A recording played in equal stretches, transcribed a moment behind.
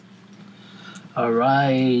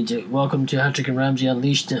Alright, welcome to Hattrick and Ramsey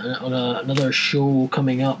Unleashed on another show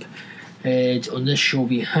coming up. On this show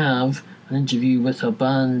we have an interview with a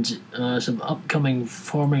band, some upcoming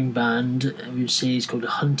forming band. I would say it's called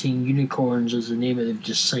Hunting Unicorns is the name that they've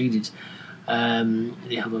decided.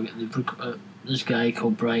 They have this guy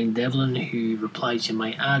called Brian Devlin who replied to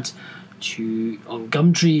my ad on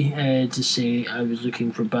Gumtree to say I was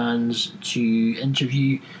looking for bands to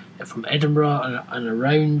interview from Edinburgh and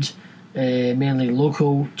around. Mainly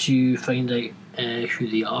local, to find out who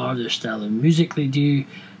they are, their style of music they do,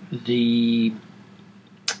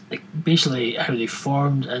 basically how they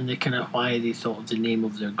formed and the kind of why they thought of the name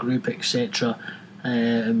of their group, etc.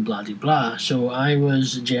 And blah blah blah. So I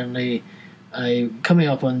was generally coming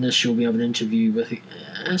up on this show. We have an interview with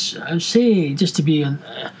I would say just to be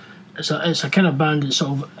it's a kind of band that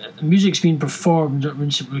sort of music's been performed. I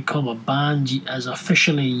wouldn't we call them a band as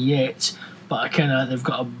officially yet, but they've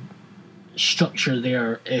got a structure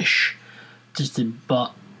there ish,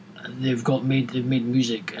 but they've made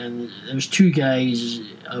music, and there's two guys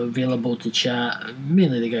available to chat.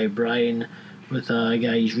 Mainly the guy Brian, with a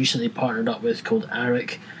guy he's recently partnered up with called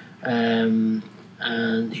Eric, and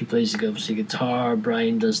he plays obviously guitar.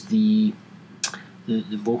 Brian does the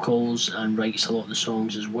vocals and writes a lot of the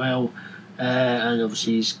songs as well, and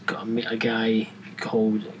obviously he's got a guy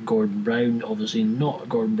called Gordon Brown, obviously not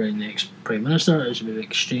Gordon Brown the ex-Prime Minister, it's a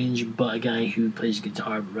bit strange, but a guy who plays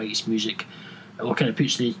guitar but writes music, or kind of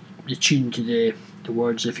puts the tune to the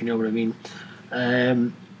words, if you know what I mean.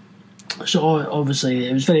 So obviously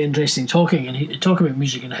it was very interesting talking about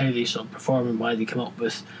music and how they sort of perform and why they come up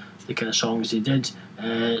with the kind of songs they did.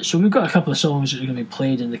 So we've got a couple of songs that are going to be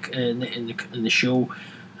played in the show.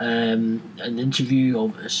 An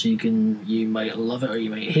interview, so you might love it or you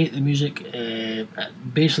might hate the music.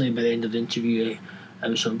 Basically, by the end of the interview, I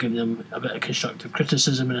was sort of giving them a bit of constructive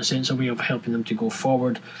criticism, in a sense, a way of helping them to go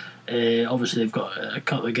forward. Obviously, they've got a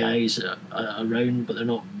couple of guys around, but they're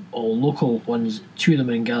not all local. Two of them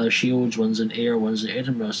are in Galashiels, one's in Ayr, one's in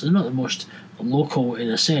Edinburgh, so they're not the most local in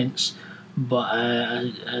a sense. But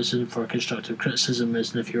as in for constructive criticism,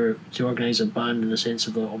 as in if you're to organise a band in the sense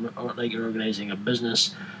of like you're organising a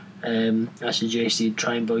business, I suggested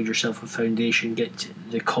try and build yourself a foundation, get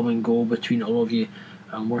the common goal between all of you,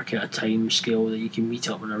 and work at a time scale that you can meet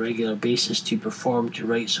up on a regular basis to perform, to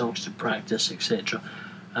write songs, to practice, etc.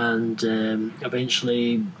 And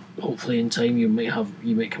eventually, hopefully in time, you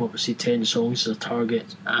might come up with say 10 songs as a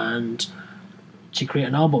target, and to create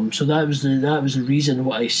an album. So that was the reason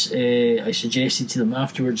what I suggested to them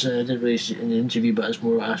afterwards. I didn't really in the interview, but it's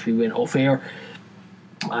more as we went off air.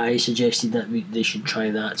 I suggested that they should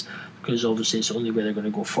try that, because obviously it's the only way they're going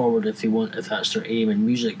to go forward if that's their aim in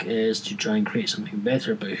music, is to try and create something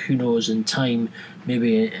better. But who knows, in time,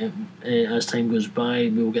 maybe as time goes by,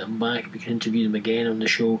 we will get them back, we can interview them again on the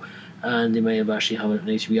show, and they might have a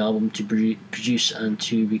nice wee album to produce, and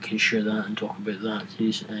we can share that and talk about that.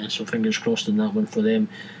 So fingers crossed on that one for them.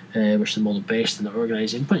 Wish them all the best in the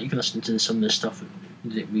organising. But you can listen to some of the stuff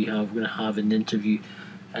that we're going to have in the interview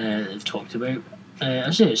that they've talked about. I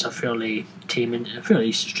say it's a fairly tame and a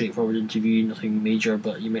fairly straightforward interview, nothing major,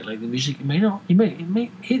 but you might like the music, you might not, you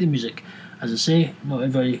might hate the music. As I say, not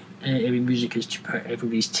every music is to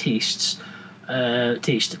everybody's taste. But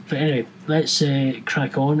anyway, let's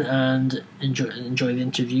crack on and enjoy the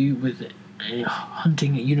interview with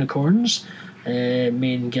Hunting Unicorns.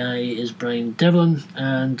 Main guy is Brian Devlin,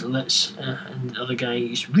 and and the other guy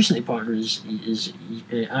he's recently partnered is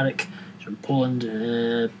Eric from Poland.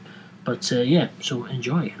 So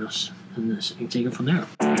enjoy us, and you can take it from there.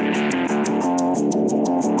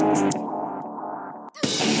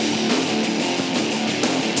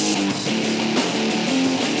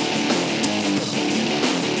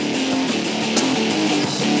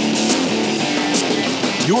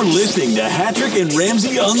 You're listening to Hattrick and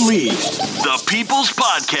Ramsey Unleashed, the People's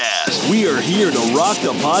Podcast. We are here to rock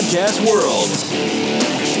the podcast world.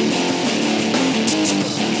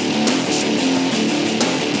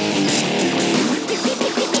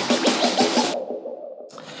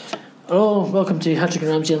 Hello, welcome to Hattrick and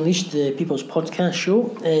Ramsey Unleashed, the People's Podcast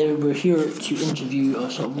show. We're here to interview a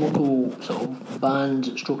sort of local sort of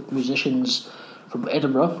band, stroke musicians from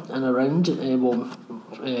Edinburgh and around.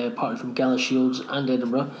 Partly from Galashiels and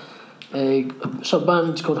Edinburgh. Sort of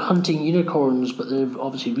band called Hunting Unicorns, but they've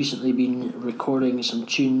obviously recently been recording some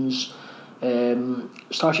tunes.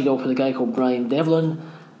 Started off with a guy called Brian Devlin,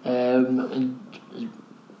 and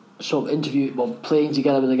sort of playing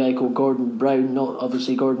together with a guy called Gordon Brown, not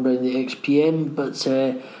obviously Gordon Brown the ex-PM, but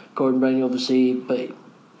Gordon Brown obviously, but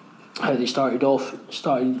how they started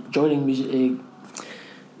joining music,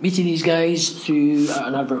 meeting these guys through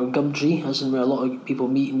an advert on Gumtree, as in where a lot of people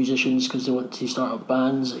meet musicians because they want to start up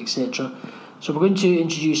bands, etc. So we're going to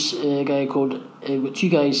introduce a guy called, we've got two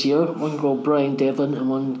guys here, one called Brian Devlin and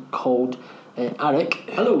one called Eric.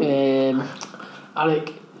 Hello.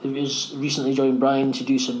 Eric has recently joined Brian to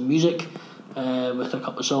do some music with a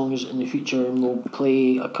couple of songs in the future, and we'll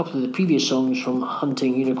play a couple of the previous songs from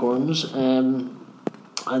Hunting Unicorns, and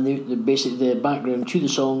basically the background to the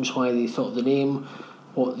songs, why they thought of the name,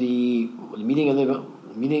 what the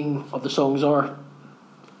meaning of the songs are,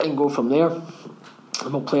 and go from there.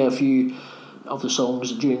 And we'll play a few of the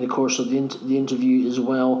songs during the course of the interview as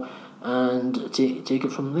well, and take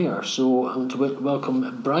it from there. So I want to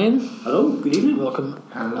welcome Brian. Hello, good evening. Welcome,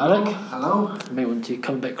 Hello. Eric. Hello. You might want to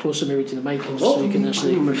come a bit closer maybe to the mic, and so you can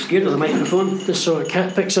actually, I'm scared of the microphone. this sort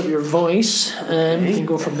of picks up your voice, and you can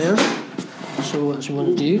go from there. So what we want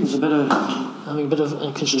to do, There's a bit of... having a bit of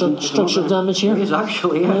structural damage here. It is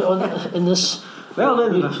actually, yeah. In this. Well,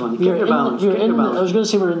 then this one. Keep your balance. Keep your balance. I was going to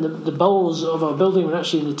say we're in the bowels of a building. We're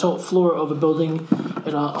actually in the top floor of a building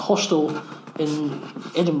in a hostel in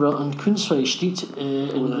Edinburgh on Queensferry Street,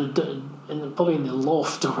 probably in the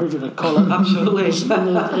loft, or whatever you call it. Absolutely. His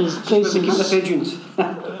place Keep the pigeons.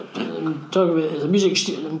 Talking about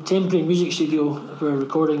a temporary music studio where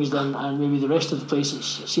recording is done, and maybe the rest of the place is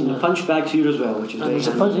seen. And the punch bags here as well, which is very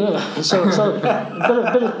handy. So talk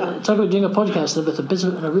about doing a podcast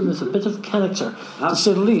in a room with a bit of character, to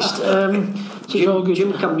say the least. So it's all good.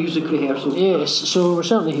 Gym come music rehearsal. Yes, so we're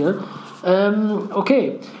certainly here.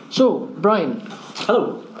 Okay, so Brian.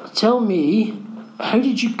 Hello. Tell me, how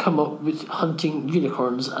did you come up with Hunting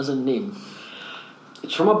Unicorns as a name?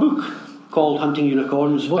 It's from a book called Hunting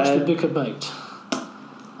Unicorns. What's the book about?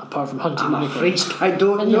 Apart from Hunting Unicorns. I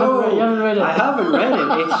don't know. You haven't read it? I haven't read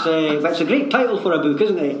it. It's a great title for a book,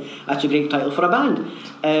 isn't it? That's a great title for a band.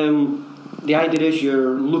 The idea is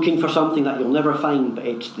you're looking for something that you'll never find, but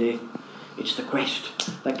it's the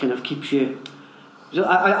quest that kind of keeps you. So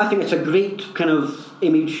I think it's a great kind of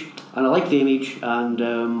image, and I like the image, and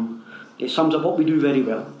it sums up what we do very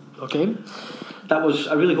well. Okay. That was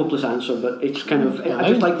a really hopeless answer, but it's kind of... I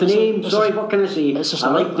just like the name. Sorry, what can I say? I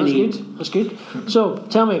like the name. That's good. So,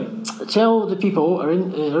 tell the people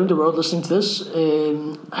around the world listening to this,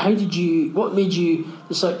 what made you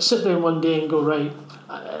decide, sit down one day and go, right,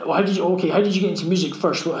 how did you get into music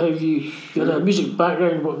first? You had a music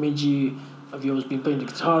background, what made you... Have you always been playing the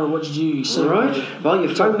guitar, or what did you say? Right. Well,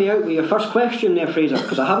 you found me out with your first question there, Fraser,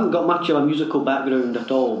 because I haven't got much of a musical background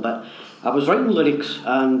at all, but I was writing lyrics,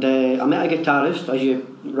 and I met a guitarist, as you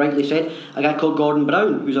rightly said, a guy called Gordon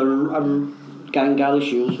Brown, who's a guy in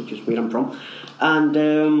Galashiels, which is where I'm from, and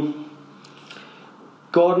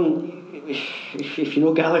Gordon, if you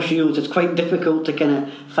know Galashiels, it's quite difficult to kind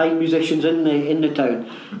of find musicians in the town,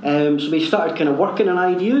 so we started kind of working on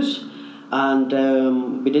ideas, and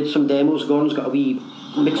we did some demos. Gordon's got a wee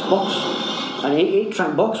mixed box, an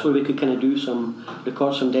 8-track box where we could kind of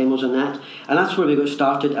record some demos and that's where we got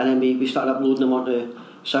started, and then we started uploading them onto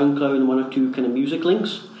SoundCloud and one or two kind of music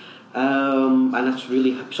links, and that's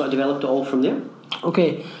really sort of developed it all from there.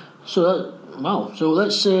 Okay, so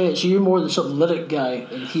let's so you're more the sort of lyric guy,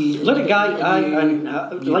 and I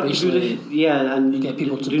like to do this, and you get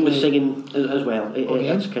people to doing play. the singing as well. Okay.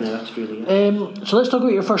 That's really it. So let's talk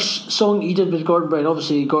about your first song you did with Gordon Brown.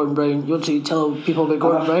 Obviously, Gordon Brown. You want to tell people about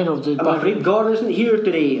Gordon Brown, or I'm afraid Gordon isn't here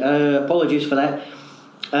today. Apologies for that.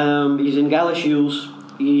 He's in Galashiels.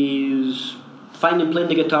 He's finding playing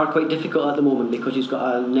the guitar quite difficult at the moment because he's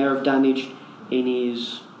got a nerve damage in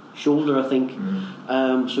his shoulder, I think.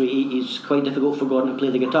 So he's quite difficult for Gordon to play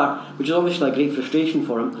the guitar, which is obviously a great frustration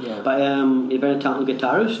for him. Yeah. But he's a very talented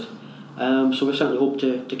guitarist, so we certainly hope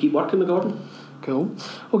to keep working with Gordon. Cool.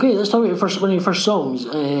 Okay, let's talk about one of your first songs.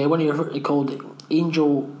 Called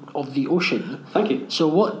 "Angel of the Ocean." Thank you. So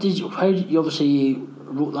how did you obviously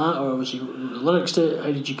wrote that, or obviously wrote the lyrics to it?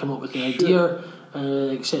 How did you come up with the idea,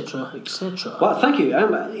 etc., etc.? Well, thank you.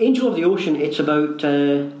 Angel of the Ocean. It's about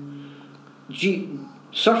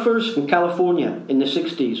surfers from California in the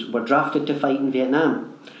 60s were drafted to fight in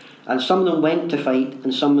Vietnam, and some of them went to fight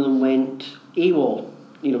and some of them went AWOL,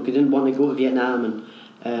 because they didn't want to go to Vietnam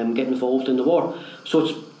and get involved in the war. So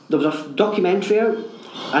there was a documentary out,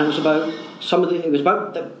 and it was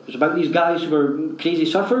about these guys who were crazy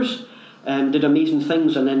surfers, did amazing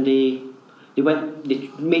things, and then they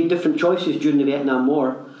made different choices during the Vietnam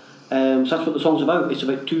War. So that's what the song's about. It's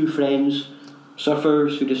about two friends,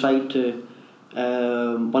 surfers, who decide to.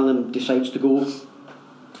 One of them decides to go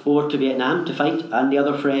over to Vietnam to fight, and the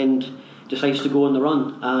other friend decides to go on the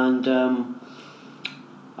run. And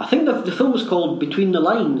I think the film was called Between the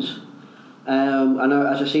Lines, And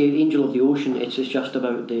as I say, Angel of the Ocean, it's just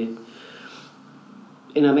about the...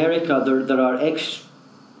 In America, there are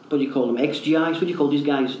what do you call them? Ex-GIs? What do you call these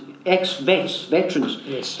guys? Ex-vets, veterans.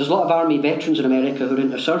 Yes. There's a lot of army veterans in America who are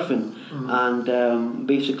into surfing, and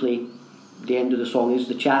basically the end of the song is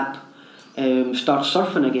the chap starts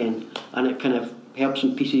surfing again, and it kind of helps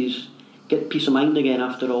him get peace of mind again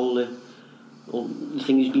after all the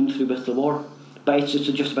thing he's been through with the war. But it's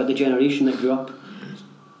just about the generation that grew up.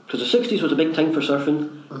 Because the 60s was a big time for surfing,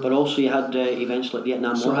 but also you had events like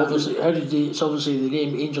Vietnam War. So obviously, it's obviously the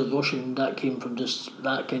name Angel of the Ocean, that came from just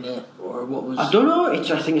that kind of, or what was... I don't know,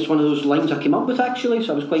 I think it's one of those lines I came up with actually,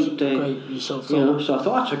 so I was quite yourself, so I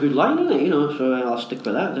thought that's a good line, isn't it? So I'll stick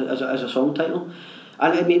with that as a song title.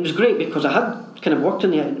 And I mean, it was great because I had kind of worked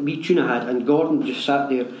in the wee tune I had, and Gordon just sat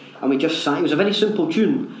there and we just sang. It was a very simple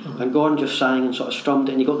tune, and Gordon just sang and sort of strummed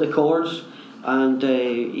it, and he got the chords, and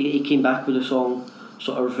he came back with the song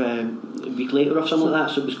sort of a week later or something like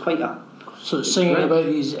that. So it was quite a... So it's singing about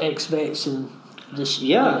these ex-vets and this...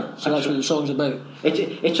 Yeah. So that's what the song's about.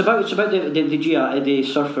 It's about the GI, the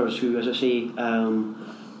surfers who, as I say,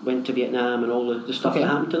 went to Vietnam and all the stuff that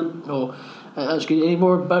happened to them. Oh, that's good. Any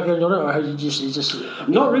more background on it, or how did you just...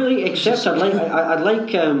 Not really, except I'd like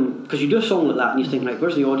because you do a song like that and you think, right,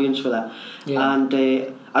 where's the audience for that? Yeah. And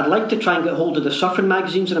I'd like to try and get hold of the surfing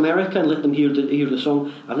magazines in America and let them hear the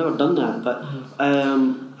song. I've never done that, but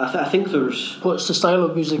I think there's... What's the style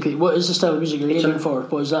of music? What is the style of music you're aiming for?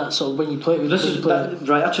 What is that? So when you play it,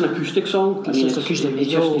 right. That's an acoustic song. It's just acoustic.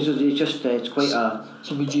 It's quite a...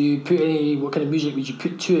 So would you put what kind of music would you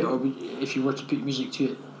put to it, or if you were to put music to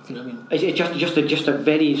it? If you know what I mean? It's just a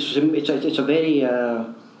very it's a very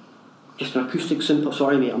just an acoustic simple.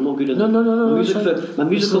 Sorry, mate, I'm not good at No. My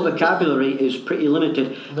musical vocabulary is pretty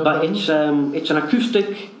limited, but it's an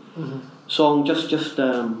acoustic song. Just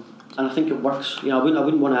and I think it works. I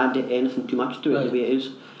wouldn't want to add anything too much to it the way it is.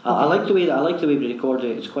 I like the way we record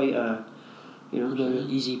it. It's quite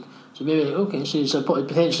easy. So maybe so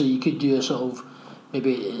potentially you could do a sort of,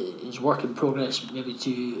 maybe it's work in progress. Maybe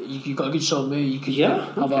you've got a good song. Maybe you could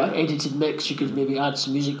have an edited mix. You could maybe add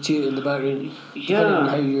some music to it in the background, depending on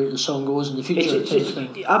how the song goes in the future.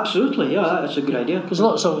 Absolutely, that's a good idea. Because a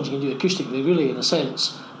lot of songs you can do acoustically, really, in a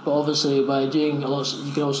sense. But obviously, by doing a lot,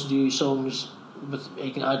 you can also do songs with,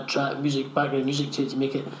 you can add background music to it to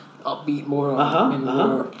make it upbeat more, or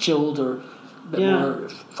more chilled, or a bit more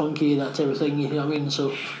funky, that type of thing. You know what I mean?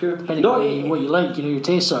 So depending on what you like, your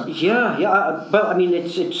tastes are. Well, I mean,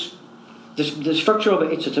 it's the structure of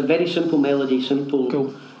it. It's a very simple melody,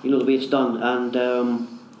 cool. The way it's done, and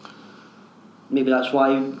maybe that's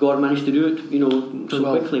why God managed to do it, so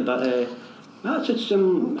quickly. But it's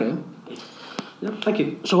okay. Yeah, thank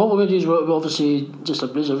you. So what we're going to do is we'll obviously just a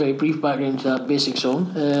very brief background to that basic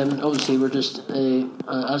song. Obviously, we're just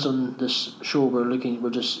as on this show, we're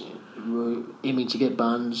aiming to get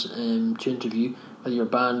bands to interview, whether you're a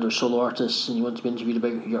band or solo artists and you want to be interviewed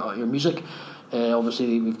about your music.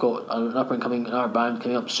 Obviously, we've got an up and coming art band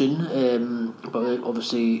coming up soon, but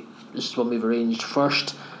obviously this is one we've arranged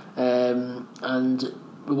first, and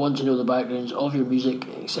we want to know the backgrounds of your music,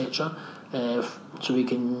 etc., so we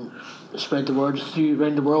can spread the word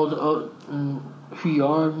around the world who you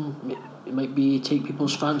are. It might be take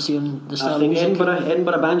people's fancy on the style of music.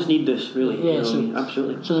 Edinburgh bands need this, really. Yeah,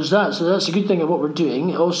 absolutely. So there's that. So that's a good thing of what we're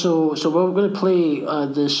doing. Also, so we're going to play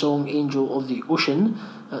the song "Angel of the Ocean."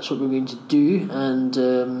 That's what we're going to do, and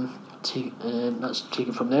let's take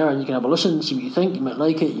it from there. And you can have a listen, see what you think. You might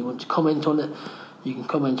like it. You want to comment on it, you can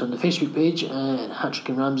comment on the Facebook page, Hattrick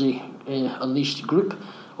and Ramsey Unleashed Group.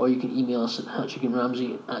 Or you can email us at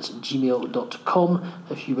hattrickandramsey@gmail.com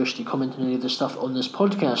if you wish to comment on any of the stuff on this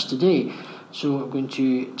podcast today. So we're going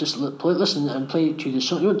to just listen and play to the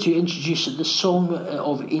song. You want to introduce the song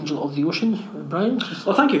of Angel of the Ocean, Brian?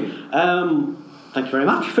 Well, thank you. Thank you very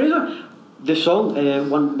much, Fraser. This song,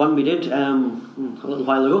 one we did a little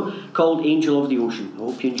while ago, called Angel of the Ocean. I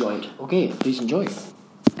hope you enjoy it. Okay, please enjoy.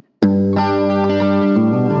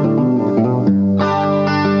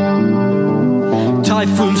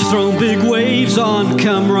 Typhoons thrown big waves on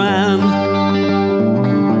Cameron.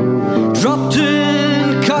 Dropped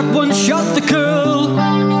in, caught one, shot the curl.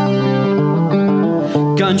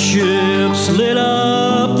 Gunships lit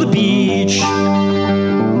up the beach.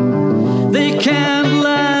 They can't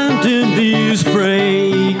land in these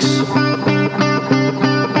breaks.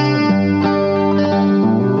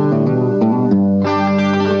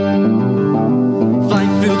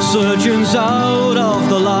 Flight field surgeons out of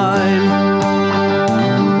the line.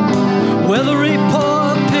 Weather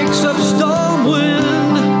report picks up storm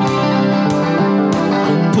wind.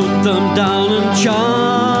 Put them down in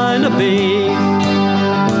China Bay.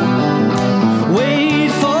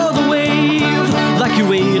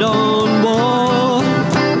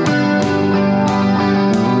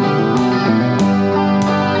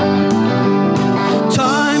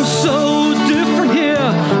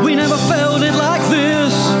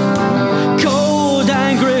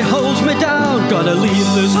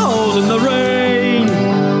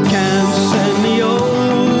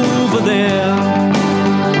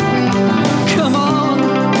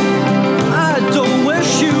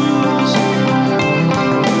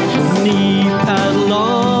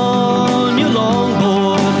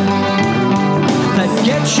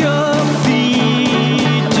 get your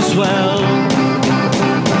feet to swell.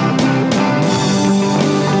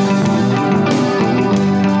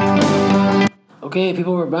 Okay,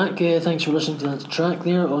 people, we're back. Thanks for listening to that track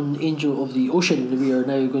there on Angel of the Ocean. We are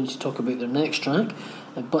now going to talk about their next track,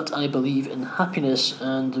 But I Believe in Happiness,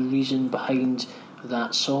 and the reason behind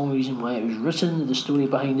that song, the reason why it was written, the story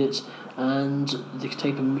behind it, and the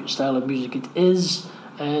type of style of music it is.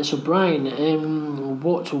 So, Brian,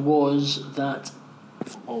 what was that?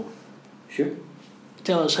 Oh, Sure.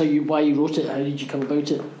 tell us why you wrote it. How did you come about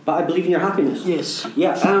it? But I Believe in Your Happiness. Yes.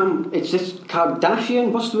 Yeah. It's this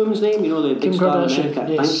Kardashian. What's the woman's name? You know, the big Kim star in Kardashian,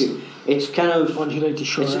 America. yes. Thank you. It's kind of One who liked to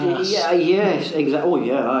show her ass. Yeah. Yes. Exactly. Oh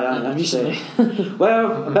yeah. That's recently.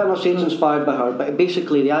 Well, I better not say it's inspired by her, but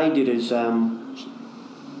basically the idea is her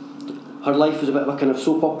life is a bit of a kind of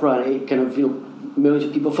soap opera, and it kind of millions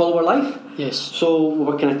of people follow her life. Yes. So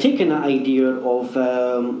we're kind of taking that idea of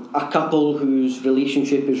a couple whose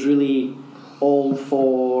relationship is really all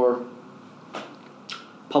for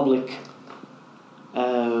public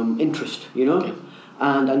interest, Okay.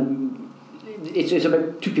 and it's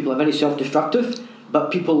about two people that are very self-destructive,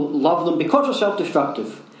 but people love them because they're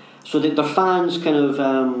self-destructive, so that their fans kind of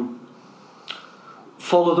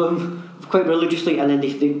follow them quite religiously, and then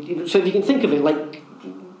they so if you can think of it like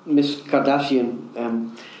Miss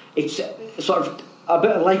Kardashian, it's sort of a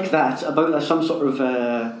bit like that, about some sort of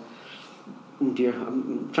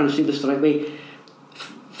I'm trying to say this the right way.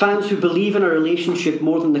 Fans who believe in a relationship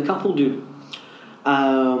more than the couple do. You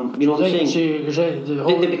know what I'm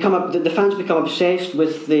saying? They become the fans become obsessed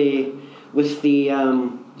with with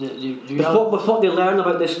what they learn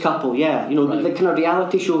about this couple. Yeah, Right. the kind of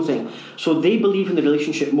reality show thing. So they believe in the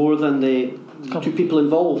relationship more than the two people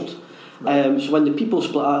involved. Right. So when the people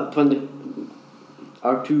split up, when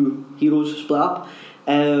our two heroes split up,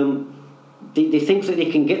 they think that they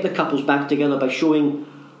can get the couples back together by showing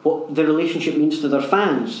what the relationship means to their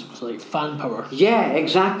fans. It's like fan power. Yeah,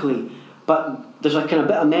 exactly. But there's a kind of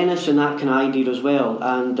bit of menace in that kind of idea as well,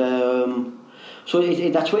 and so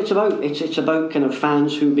that's what it's about. It's about kind of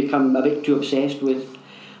fans who become a bit too obsessed with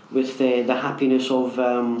the happiness of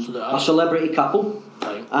a celebrity couple,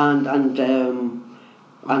 Right. and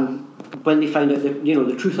when they find out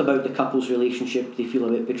the truth about the couple's relationship, they feel a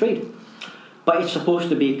bit betrayed. But it's supposed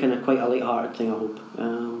to be kind of quite a light-hearted thing, I hope.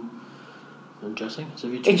 Interesting. So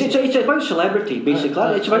It's about celebrity,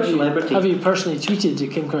 basically. It's about celebrity. Have you personally tweeted to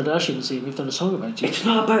Kim Kardashian saying we've done a song about you? It's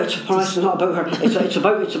not about it's not about her. It's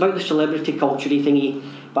about the celebrity culture thingy.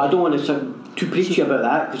 But I don't want to sound too preachy about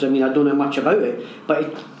that, because I don't know much about it.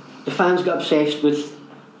 But the fans got obsessed with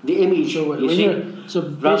the image, So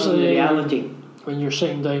rather than the reality. When you're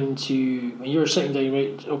sitting down, you're sitting down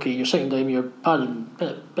with your pad and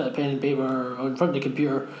bit of pen and paper in front of the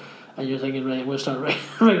computer, and you're thinking, right, I'm going to start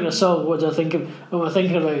writing a song. What am I thinking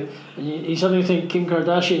about? And you suddenly think Kim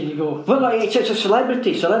Kardashian, and you go, well, it's a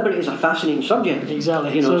celebrity. Celebrity is a fascinating subject.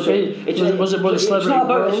 Exactly. Was it more the celebrity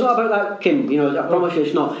world? It's not about that, Kim. I promise you,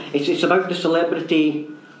 it's not. It's about the celebrity.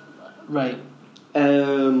 Right.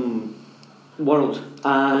 World,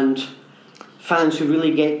 and fans who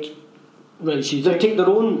really get. Right. So they take their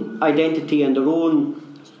own identity and their own.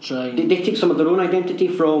 They take some of their own identity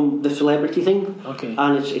from the celebrity thing. Okay.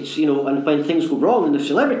 And it's and when things go wrong in the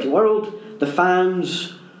celebrity world, the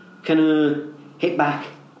fans kind of hit back,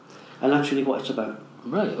 and that's really what it's about.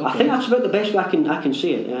 Right. Okay. I think that's about the best way I can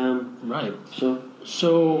say it. Right.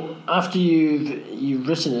 So after you've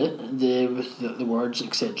written it, with the words,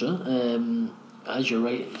 etc. As you're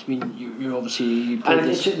right, you're obviously and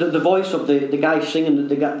it's the voice of the guy singing,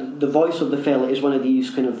 the voice of the fella is one of these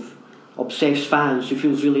kind of obsessed fans who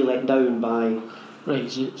feels really let down by. Right.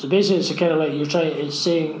 So basically, it's kind of like it's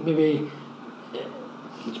saying maybe.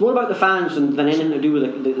 It's more about the fans than anything to do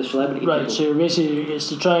with the celebrity. Right. People. So basically, it's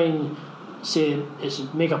to try and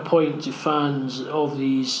make a point to fans of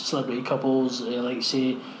these celebrity couples, like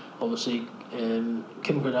say, obviously. Kim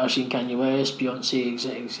Kardashian, Kanye West, Beyonce,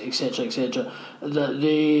 etc., that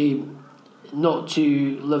they not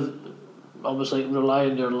to live, obviously rely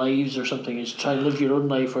on their lives or something. Is try and live your own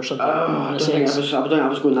life or something. I don't think I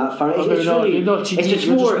was going that far. It's just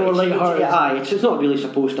more light-hearted. It's not really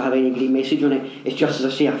supposed to have any great message on it. It's just, as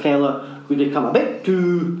I say, a fella who become a bit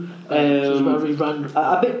too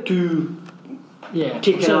a bit too. Yeah,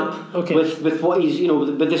 taken up with what he's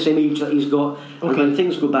with this image that he's got, and when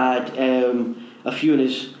things go bad, a few of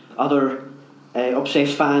his other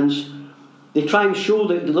obsessed fans, they try and show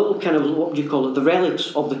the little kind of, what do you call it, the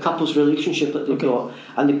relics of the couple's relationship that they've got,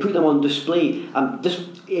 and they put them on display, and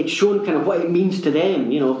it's shown kind of what it means to them,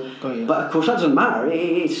 But of course that doesn't matter.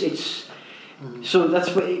 So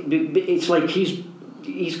that's what it's like. He's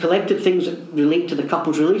he's collected things that relate to the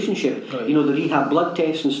couple's relationship. Right. You know, the rehab blood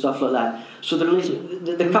tests and stuff like that. So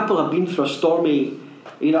the couple have been through a stormy,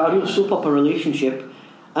 you know, a real soap opera relationship,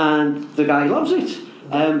 and the guy loves it.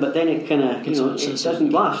 But then it kind of, you know, it doesn't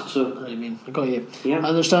last. So I mean, I got you. Yeah. I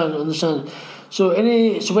understand. So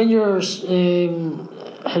when you're,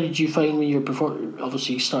 how did you find when you're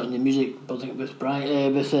obviously starting the music building with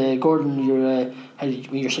Brian, with Gordon? When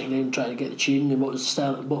you're sitting down trying to get the tune, and what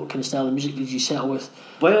kind of style of music did you settle with?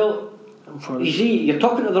 Well, you see, you're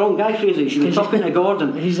talking to the wrong guy, Fraser. You were talking to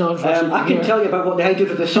Gordon. He's not. I can tell you about what the idea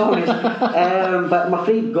of the song is, but I'm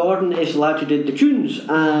afraid Gordon is the lad who did the tunes,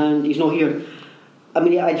 and he's not here. I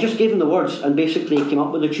mean, I just gave him the words and basically came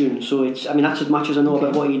up with the tune. So that's as much as I know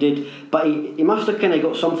about what he did. But he must have kind of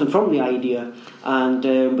got something from the idea, and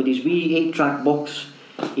with his wee 8-track box,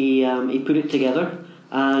 he put it together,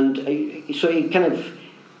 and so he kind of.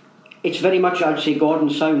 It's very much, I'd say,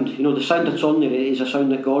 Gordon's sound. You know, the sound that's on there is a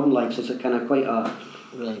sound that Gordon likes. It's a kind of quite a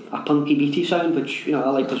punky, beaty sound, which, you know, I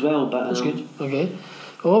like as well. But that's good. Okay.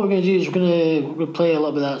 Well, what we're going to do is we're going to play a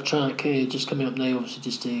little bit of that track just coming up now. Obviously,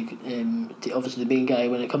 just to obviously the main guy.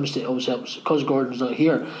 When it comes to obviously because Gordon's not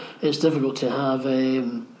here, it's difficult to have.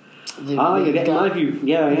 You get my view.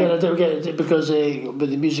 Yeah. Because with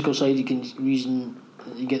the musical side, you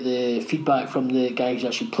get the feedback from the guy who's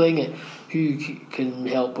actually playing it, who can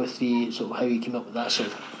help with the sort of how he came up with that sort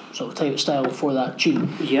of type of style for that tune,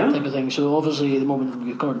 type of thing. So obviously, at the moment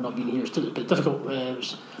with Gordon not being here, it's a bit difficult.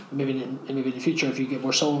 Maybe in the future, if you get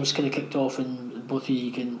more songs kind of kicked off, and both of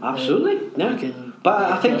you can absolutely,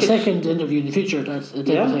 but I think a second interview in the future, that's a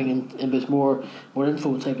type of thing, and with more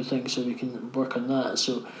info type of thing, so we can work on that.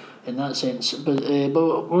 So in that sense, but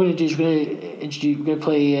what we're going to do is we're going to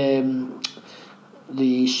play.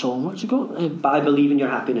 The song, what's it called? But I Believe in Your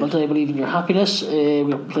Happiness. But I Believe in Your Happiness.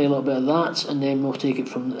 We'll play a little bit of that, and then we'll take it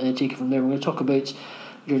from there. We're going to talk about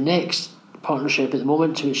your next partnership at the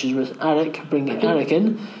moment, which is with Eric. Bring Eric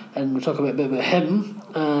in, and we'll talk a bit about him,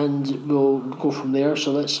 and we'll go from there.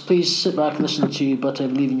 So let's please sit back and listen to But I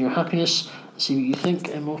Believe in Your Happiness, see what you think,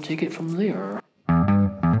 and we'll take it from there.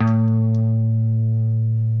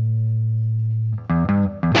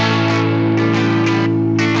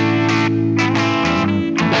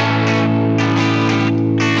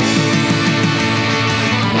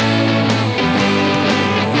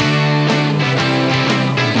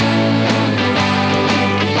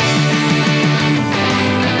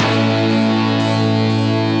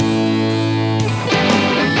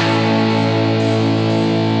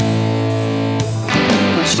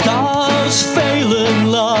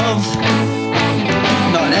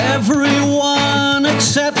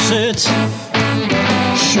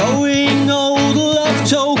 Showing old love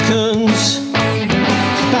tokens,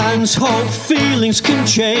 fans hope feelings can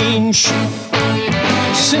change.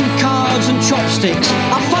 SIM cards and chopsticks,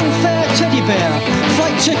 a funfair teddy bear,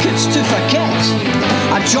 flight tickets to forget,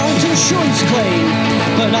 a joint insurance claim.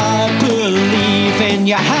 But I believe in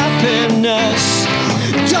your happiness.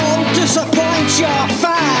 Don't disappoint your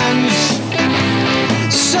fans.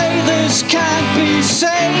 Say this can't be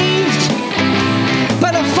saved.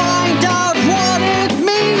 Better find out what it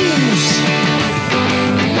means.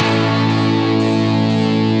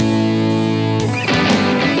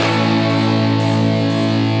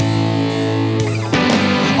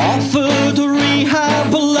 Offered rehab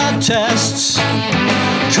blood tests.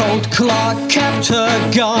 Cold Clark kept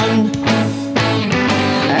her gun.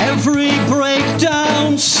 Every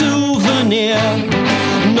breakdown souvenir,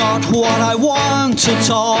 not what I want at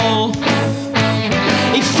all.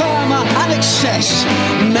 Ephemer and excess,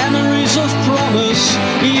 memories of promise,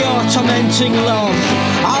 your tormenting love,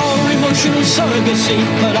 our emotional surrogacy.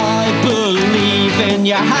 But I believe in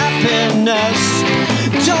your happiness.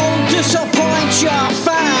 Don't disappoint your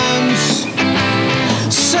fans.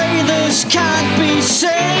 Say this can't be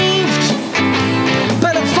saved.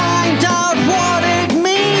 Better find out what it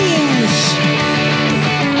means.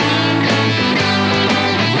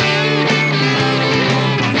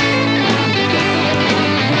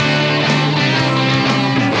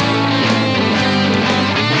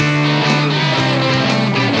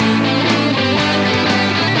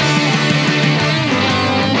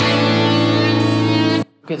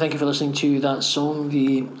 Okay, thank you for listening to that song,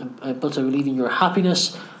 the But I Believe in Your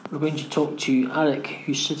Happiness. We're going to talk to Eric,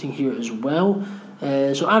 who's sitting here as well.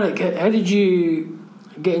 So Eric, how did you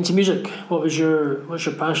get into music? What's your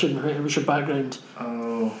passion? What's your background?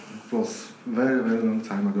 Oh, it was very, very long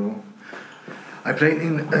time ago. I played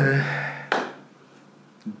in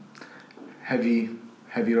heavy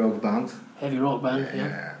rock band. Heavy rock band,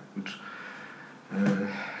 yeah. Which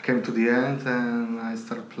came to the end, and I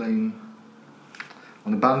started playing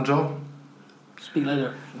on the banjo. Speak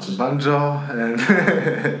louder. banjo and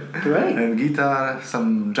Great. and guitar,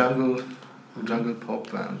 some jungle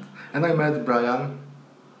pop, and I met Brian.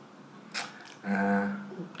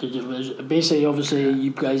 Basically, obviously,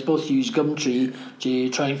 you guys both use Gumtree. Do you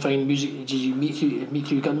try and find music? Did you meet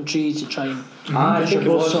through Gumtree to try and? I think it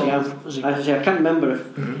was. sort Yeah. of- was it- As I say, I can't remember if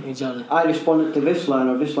Exactly. I responded to Vislan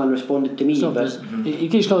or Vislan responded to me. It's not But He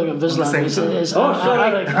keeps calling him Vislan. same It's, time. it's Oh,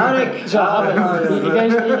 sorry, Arik. Arik. It's not Arik. You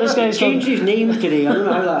guys, this guy's called, changed his name today. I don't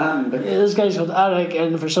know how that happened. But this guy's called Arik,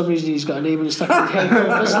 and for some reason he's got a name and it's stuck in his head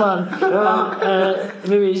called Vislan.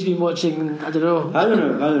 Maybe he's been watching. I don't know. I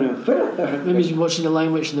don't know. Maybe he's been watching The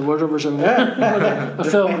Lion Witch and the Wardrobe or something. A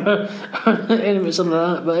film. Anyway, something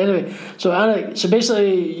like that. But anyway, so Arik, so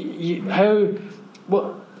basically,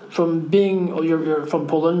 from being, you're from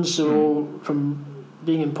Poland, so from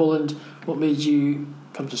being in Poland, what made you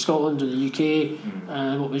come to Scotland or the UK,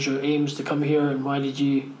 and what was your aims to come here, and why did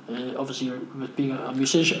you, obviously you're, with being a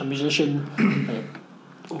musician,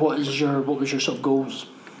 what was your sort of goals?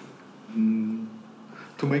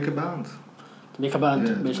 To make a band. To make a band,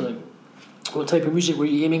 Yeah. basically. What type of music were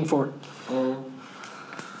you aiming for?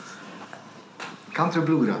 Country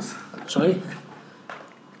bluegrass. Sorry?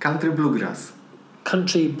 Country bluegrass.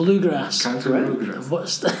 Country bluegrass. Country Right.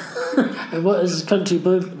 bluegrass. And what is country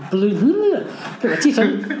blue? Put my teeth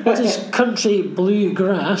in. What is country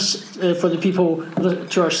bluegrass for the people,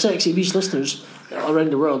 to our sexy beach listeners around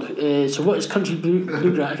the world? So what is country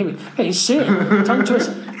bluegrass? I can't even say it. Tongue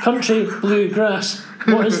twist. Country bluegrass.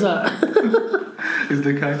 What is that? It's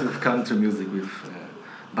the kind of country music with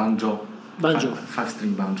banjo. Banjo.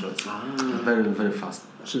 5-string banjo. It's very, very fast.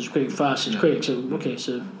 So it's quite fast. It's quite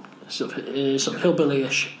so sort of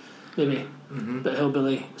hillbilly-ish, maybe. Bit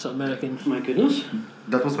hillbilly, sort of American. My goodness.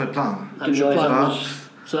 That was my plan. That's your plan. But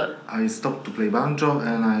So that, I stopped to play banjo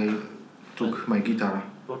and I took my guitar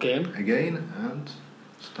okay. again and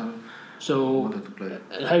wanted to play.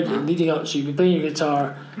 And how leading up? So you've been playing your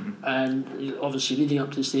guitar, and obviously leading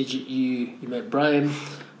up to the stage, you met Brian,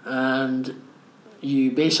 and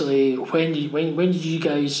you basically when did you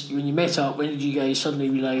guys, when you met up, when did you guys suddenly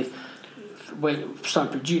realise,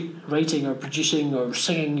 start writing or producing or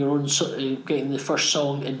singing your own, getting the first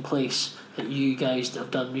song in place that you guys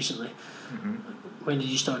have done recently? When did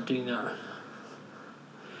you start doing that?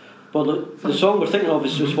 Well, the song we're thinking of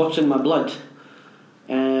is What's in My Blood,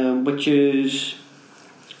 which is,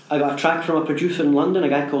 I got a track from a producer in London, a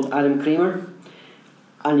guy called Adam Kramer,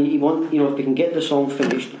 and if we can get the song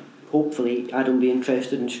finished, hopefully Adam will be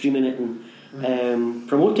interested in streaming it and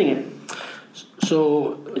promoting it.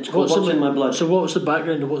 So It's called What's in My Blood. So what was the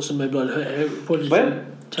background of What's in My Blood? What did Well, you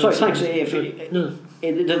tell us? thanks. No.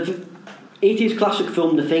 The 80s classic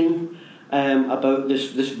film The Thing, about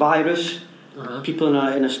this virus. People in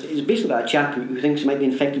a it's basically about a chap who thinks he might be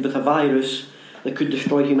infected with a virus that could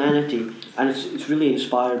destroy humanity, and it's really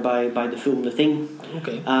inspired by the film The Thing.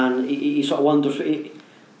 Okay. And he sort of wonders,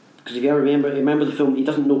 because if you ever remember the film, he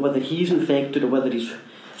doesn't know whether he's infected or whether he's.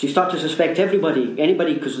 So he starts to suspect anybody,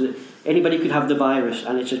 because anybody could have the virus,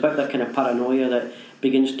 and it's about that kind of paranoia that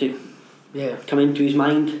begins to come into his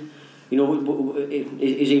mind. You know,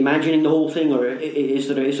 is he imagining the whole thing, or is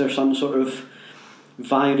there some sort of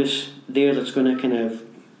virus there that's going to kind of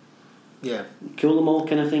kill them all,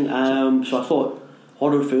 kind of thing? So I thought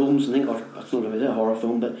horror films, I think, or it's not really a horror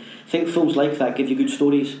film, but I think films like that give you good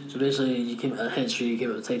stories. So basically, hence you came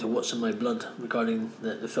up with the title "What's in My Blood" regarding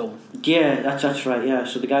the film. Yeah, that's right. Yeah,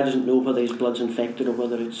 so the guy doesn't know whether his blood's infected or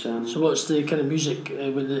whether it's. So what's the kind of music?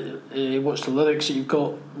 What's the lyrics that you've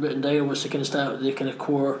got written down? What's the kind of style, the kind of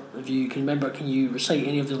core? If you can remember, can you recite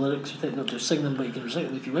any of the lyrics? You not to sing them, but you can recite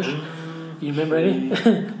them if you wish. Can you remember any?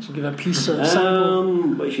 So give a piece of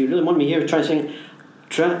sample. But if you really want me here, try to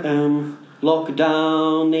sing. Lock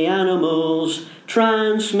down the animals,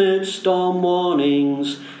 transmit storm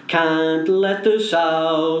warnings, can't let this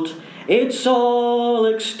out, it's all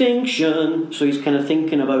extinction. So he's kind of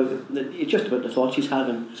thinking about, it's just about the thoughts he's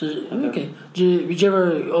having. So, okay. Would you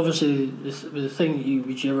ever, obviously, with the thing,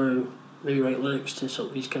 would you ever maybe write lyrics to sort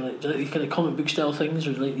of these kind of comic book style things,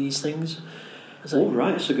 or like these things?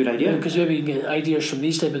 Right, that's a good idea. Because maybe you can get ideas from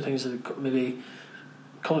these type of things, that maybe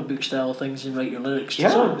comic book style things, and write your lyrics to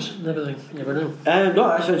songs and everything. You never know. No,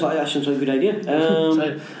 that sounds like a good idea. So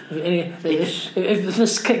if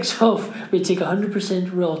this kicks off, we take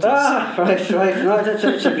 100% royalties. Right. No,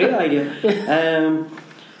 that's a great idea.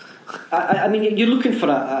 I mean, you're looking for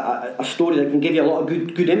a story that can give you a lot of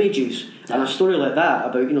good images, and a story like that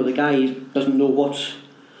about the guy doesn't know what's.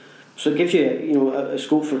 So it gives you a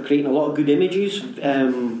scope for creating a lot of good images,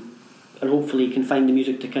 and hopefully you can find the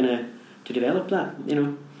music to develop that.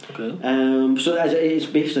 Okay. So it's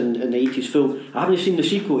based in the 80s film. I haven't seen the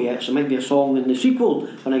sequel yet, so it might be a song in the sequel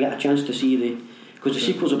when I get a chance to see because the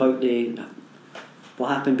sequel's about what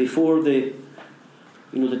happened before the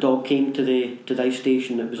dog came to the dive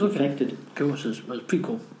station that was infected. Cool. So it was a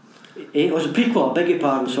prequel. It was a prequel. I beg your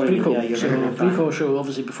pardon. Sorry. Prequel. Yeah, you're so right. prequel show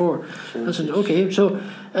obviously before. Listen. Okay. So,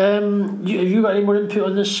 have you got any more input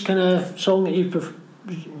on this kind of song that you prefer?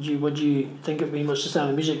 What do you think? What's the style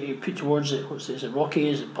of music that you put towards it? Is it rocky?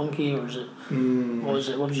 Is it punky? Or is it? What is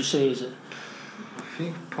it? What would you say? Is it? I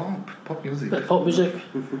think pop music. Bit of pop music.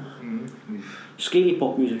 Scary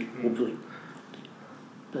pop music, hopefully.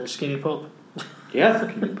 Bit of scary pop. Yeah.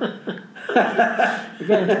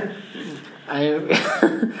 Again.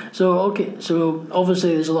 So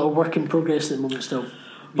obviously there's a lot of work in progress at the moment still.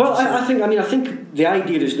 Well, I think the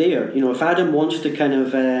idea is there. If Adam wants to kind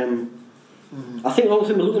of, I think the only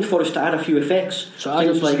thing we're looking for is to add a few effects. So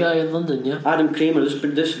Adam's the guy in London, yeah. Adam Kramer,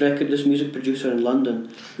 this music producer in London,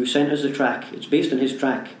 who sent us the track. It's based on his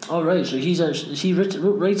track. Oh right, so does he write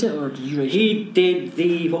it or did you write it? He did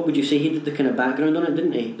the the kind of background on it,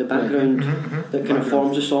 didn't he? The background that kind of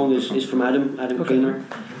forms the song is from Adam Kramer,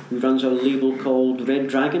 who runs a label called Red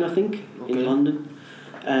Dragon, I think, in London.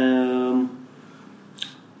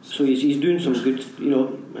 So he's doing some good,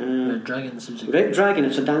 Red Dragon seems like Red Dragon,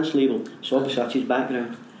 it's a dance label, so obviously that's his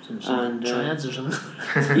background. And triads or something.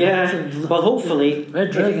 Yeah, well, hopefully,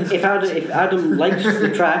 Red Dragon. If Adam likes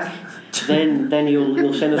the track, then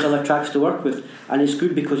he'll send us other tracks to work with, and it's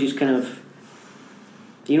good because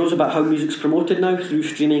he knows about how music's promoted now through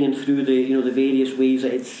streaming and through the various ways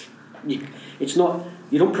that it's not.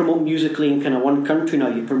 You don't promote musically in kind of one country now.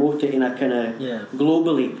 You promote it in a kind of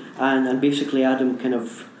globally, and basically Adam kind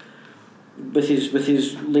of with his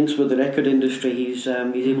links with the record industry, he's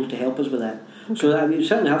able to help us with that. Okay. So we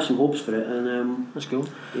certainly have some hopes for it, and that's cool.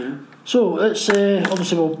 Yeah. So let's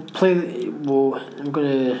obviously I'm going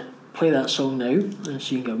to play that song now,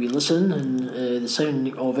 so you can get a wee listen and the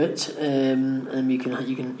sound of it, and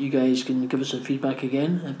you guys can give us some feedback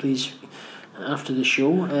again, and please. After the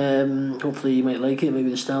show, hopefully you might like it. Maybe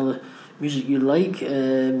the style of music you like.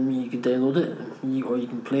 You can download it, or you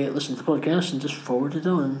can play it, listen to the podcast, and just forward it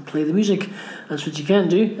on and play the music. That's what you can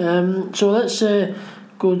do. So let's go.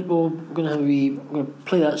 We're going to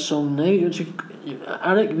play that song now.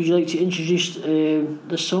 Eric, would you like to introduce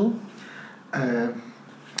this song?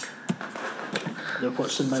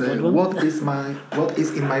 What's in my blood? What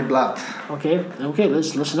is in my blood? Okay.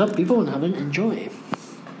 Let's listen up, people, and have an enjoy.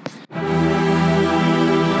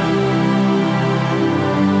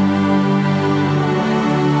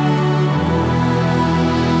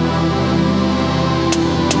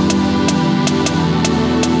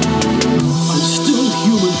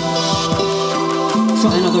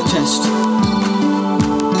 Try another test.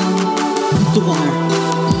 The wire.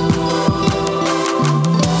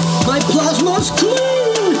 My plasma's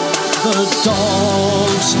clean. The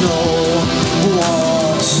dogs know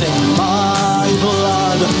what's in my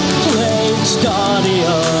blood. Plague's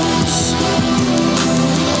guardians,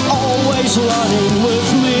 always running with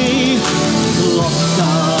me. Lock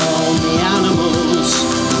down the animals,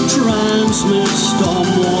 transmit storm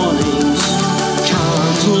warnings.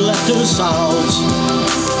 Can't let us out.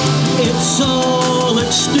 It's all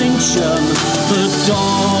extinction. The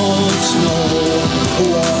dogs know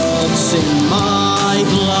what's in my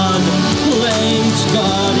blood. Plague's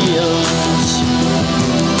guardians,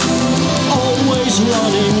 always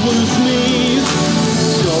running with me.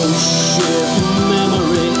 Ghost ship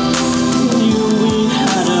memory knew we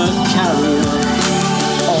had a carrier.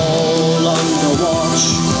 All under watch.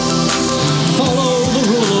 Follow the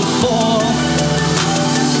rule of 4.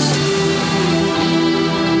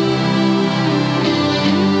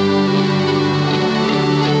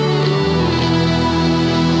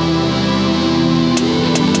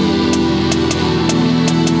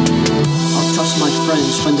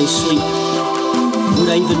 When they sleep, would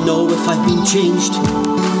I even know if I've been changed?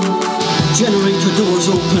 Generator doors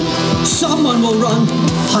open, someone will run,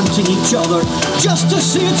 hunting each other just to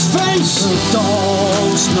see its face. The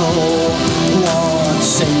dogs know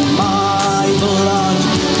what's in my blood.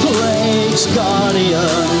 Plague's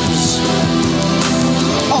guardians,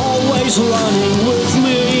 always running with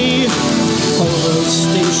me. Police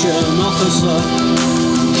station officer,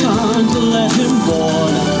 can't let him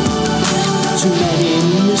board. Too many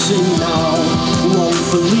missing now, won't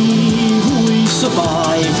believe we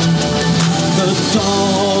survived. The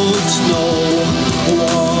dogs know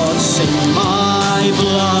what's in my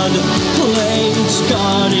blood. Plague's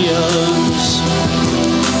guardians,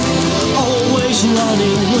 always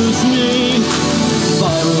running with me.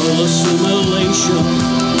 Viral assimilation,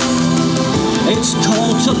 It's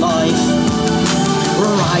called to life,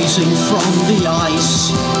 rising from the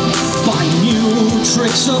ice by new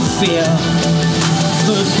tricks of fear.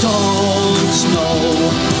 The dogs know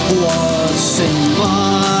what's in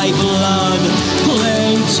my blood.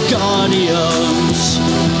 Plague's guardians,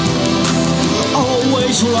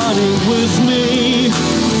 always running with me.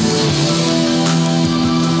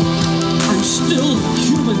 I'm still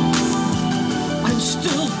human. I'm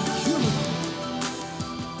still human.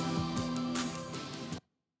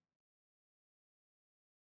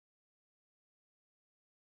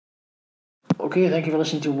 Okay, thank you for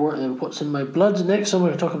listening to What's in My Blood. The next song we're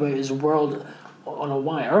going to talk about is World on a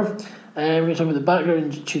Wire. We're going to talk about the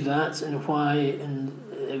background to that and why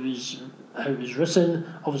how it was written.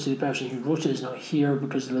 Obviously, the person who wrote it is not here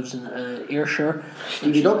because he lives in Ayrshire.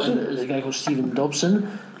 Stevie Dobson? There's a guy called Stephen Dobson.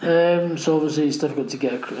 So obviously it's difficult to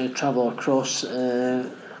get travel across at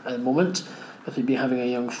the moment with he be having a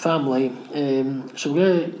young family. So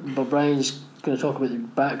Bob Bryan's going to talk about the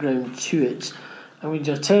background to it. I'm going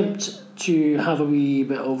to attempt to have a wee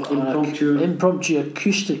bit of impromptu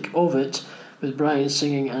acoustic of it with Bryan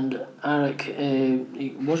singing, and Eric,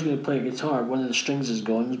 he was going to play a guitar, one of the strings is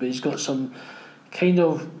gone, but he's got some kind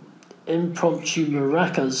of impromptu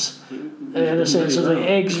maracas, in a sense of like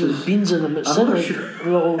eggs with beans in them. It's like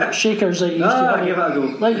little shakers like you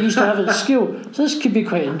used to have at school. So this could be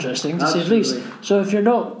quite interesting to say the least. So if you're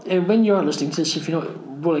not, when you're listening to this, if you're not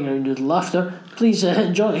rolling around with laughter, please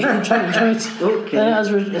enjoy it. Try and enjoy it. Okay.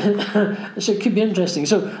 So it could be interesting.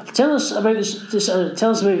 So tell us about this.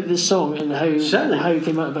 Tell us about this song and how it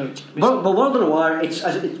came about. Well, World on a Wire. It's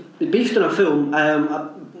based on a film.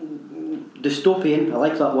 Dystopian. I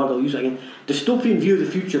like that word. I'll use it again. Dystopian view of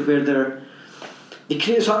the future, where they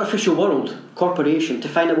create this artificial world corporation to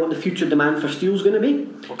find out what the future demand for steel is going to be.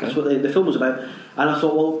 Okay. That's what the film was about. And I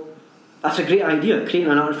thought, well, that's a great idea,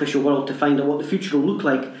 creating an artificial world to find out what the future will look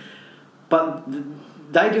like. But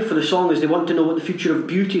the idea for the song is they want to know what the future of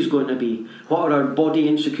beauty is going to be, what are our body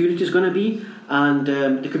insecurities going to be, and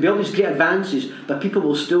there could be all these great advances, but people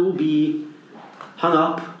will still be hung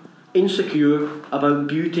up, insecure about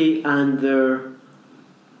beauty and their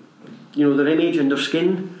image and their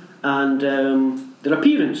skin and their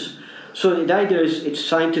appearance. So the idea is it's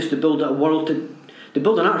scientists to build a world to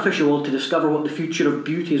build an artificial world to discover what the future of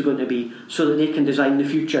beauty is going to be, so that they can design the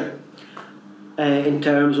future in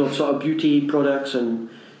terms of sort of beauty products and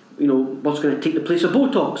what's going to take the place of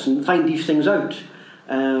Botox, and find these things out.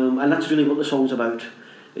 And that's really what the song's about.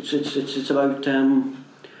 It's about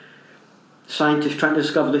scientists trying to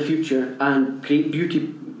discover the future and create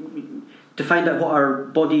beauty, to find out what our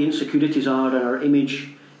body insecurities are and our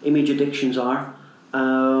image addictions are,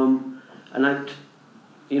 and that.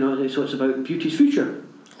 So it's about beauty's future.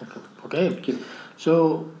 Okay.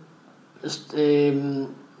 So, what's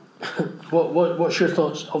your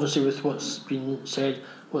thoughts? Obviously, with what's been said,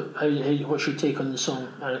 what's your take on the song,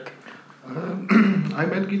 Eric? I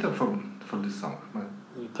made guitar for this song.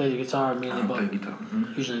 You play the guitar mainly, but play guitar.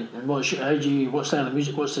 Mm-hmm. Usually. And what style of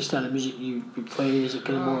music? What's the style of music you play? Is it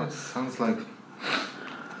kind of more? It sounds like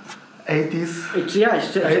 80s. It's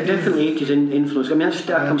definitely 80s influence. I mean, that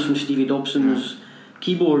comes from Stevie Dobson's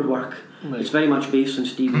keyboard work. Right. It's very much based on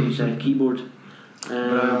Stevie's keyboard.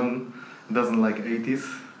 Brian doesn't like 80s.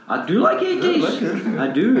 I do like 80s. I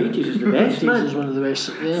do. 80s is the best, 80s man. is one of the best.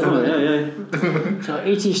 Yeah. So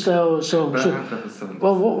 80s style song.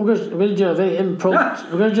 Well, we're going to do a very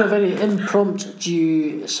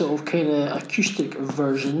impromptu sort of kind of acoustic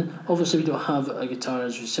version. Obviously, we don't have a guitar,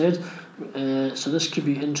 as we said. So this could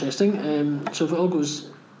be interesting. So if it all goes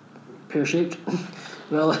pear-shaped,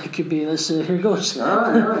 well, it could be this. Here it goes. So,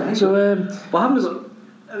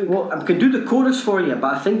 I can do the chorus for you,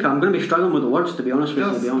 but I think I'm going to be struggling with the words, to be honest with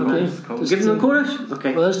you. To be honest. Okay. Give them the chorus?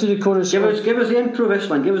 Okay. Well, let's do the chorus. Give us the intro, this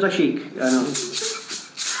one. Give us a shake. I know.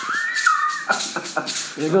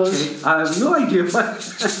 Here it goes. I have no idea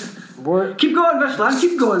what. Keep going, Ruslan.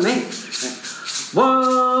 Keep going, mate.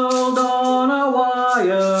 World on a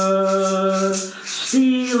wire,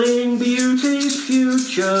 stealing beauty's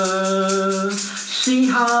future. See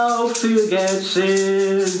how fear gets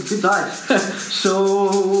in. Good time.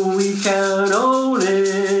 So we can own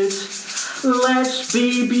it. Let's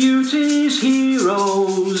be beauty's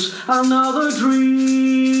heroes. Another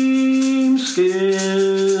dream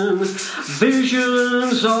skin.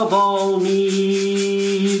 Visions of all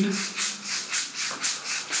need.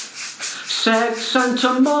 Sex and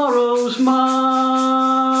tomorrow's mind.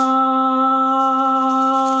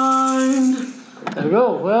 There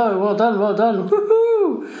go. Well done.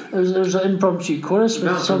 Woohoo! There's an impromptu chorus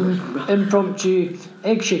with some impromptu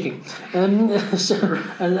egg shaking. And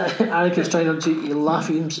Alec is trying not to laugh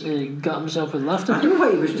at gut himself with laughter. I don't know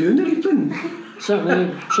what he was doing there, Ethan.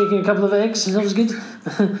 Certainly shaking a couple of eggs, that was good.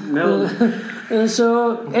 No.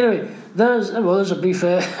 So, anyway, there's a brief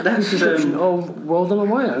description of World on a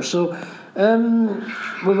Wire. So,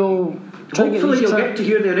 we will try and get hopefully you'll get to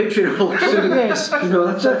hear the original soon. Yes.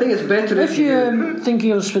 I think it's better if you're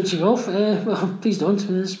thinking of switching off, well, please don't.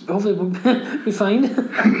 Hopefully we'll be fine.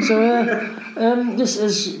 So this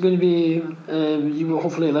is going to be you will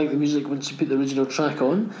hopefully like the music once you put the original track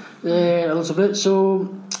on a little bit.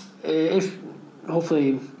 So if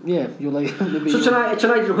hopefully you'll like maybe. So tonight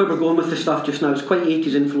where we're going with the stuff just now. It's quite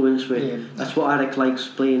 80s influence that's what Eric likes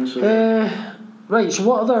playing. So right, so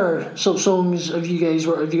what other sort of songs have you guys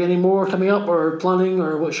have you got any more coming up or planning,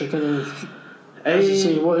 or what's your kind of as you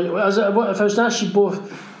say, what if I was to ask you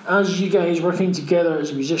both, as you guys working together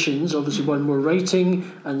as musicians, obviously one more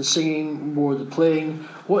writing and singing, more the playing,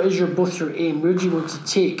 what is both your aim? Where do you want to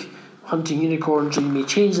take Hunting Unicorns, and you may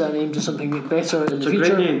change that name to something better in the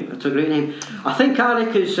future? It's a great name. I think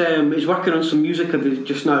Eric is working on some music of his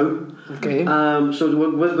just now. Okay. So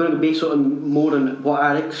we're going to base it on more on what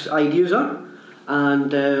Eric's ideas are.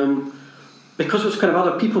 And because there's kind of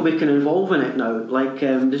other people we can involve in it now, like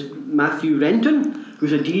this Matthew Renton,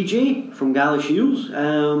 who's a DJ from Galashiels,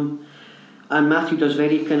 and Matthew does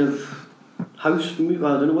very kind of house music.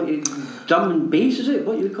 Well, I don't know drum and bass, is it?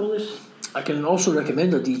 What you would call this? I can also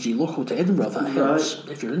recommend a DJ local to Edinburgh if that helps,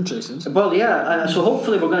 if you're interested. Well, yeah. So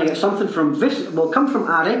hopefully we're going to get something from this. Will come from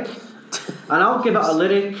Eric, and I'll give it a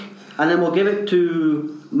lyric, and then we'll give it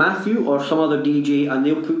to Matthew or some other DJ, and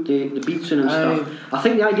they'll put the beats in and stuff. I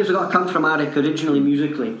think the ideas have got to come from Eric originally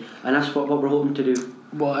musically, and that's what we're hoping to do.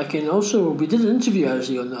 Well, I can also. We did an interview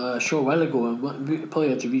actually on a show a while ago, and we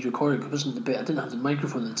probably had to re-record it because I didn't have the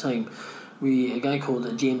microphone at the time. A guy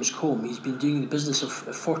called James Combe. He's been doing the business of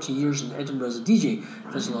 40 years in Edinburgh as a DJ.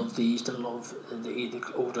 He's done a lot of the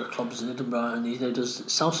older clubs in Edinburgh, and he now does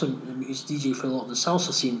salsa. He's DJ for a lot of the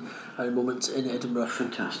salsa scene at the moment in Edinburgh.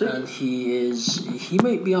 Fantastic. And he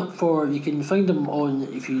might be up for. You can find him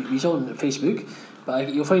he's on Facebook,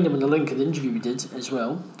 but you'll find him in the link of the interview we did as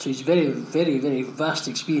well. So he's very, very, very vast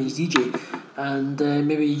experienced DJ, and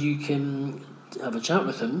maybe you can have a chat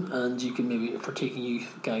with him, and you can maybe for taking you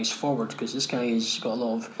guys forward, because this guy has got a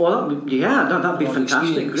lot of that'd be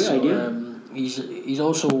fantastic. Great idea. He's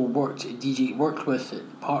also worked with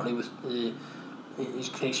partly with his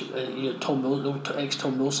connection, Tom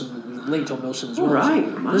Wilson, late Tom Wilson as well.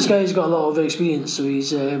 Right. This guy's got a lot of experience, so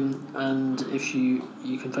he's and if you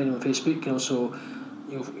can find him on Facebook, you can also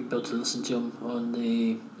you'll be able to listen to him on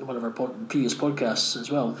one of our previous podcasts as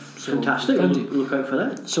well. So fantastic. Look out for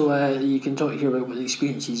that. So you can hear about what the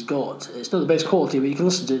experience he's got. It's not the best quality, but you can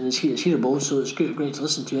listen to it and it's hearable, so it's great to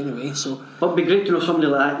listen to anyway. So, but it'd be great to know somebody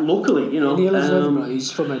like that locally, you know. And he lives in Edinburgh.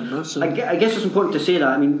 He's from Edinburgh. So I guess it's important to say that.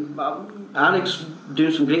 I mean, Eric's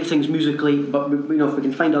doing some great things musically, but if we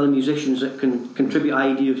can find other musicians that can contribute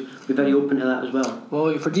ideas, we're very open to that as well.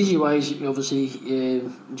 Well, for DJ wise, obviously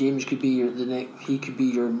James could be he could be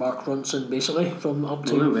your Mark Ronson basically from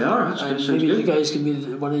Uptown. Well, there we are. And maybe you guys can be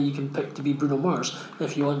the one you can pick to be Bruno Mars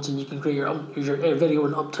if you want, and you can create your very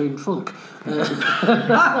own Uptown funk.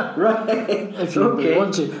 Right. If you really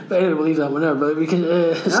want to, but anyway, we'll leave that one there. But we can.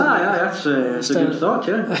 That's a good thought.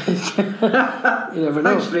 Yeah. You never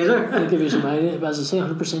know. Thanks, Fraser. I'll give you some idea. But as I say,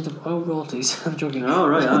 100% of oil royalties. I'm joking. Oh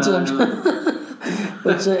right.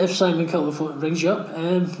 But if Simon Cutler rings you up,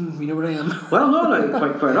 you know where I am. Well, no,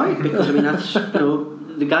 quite right, because I mean that's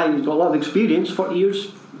the guy who's got a lot of experience, 40 years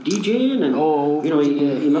DJing, and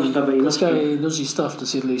he must have. This guy knows his stuff, to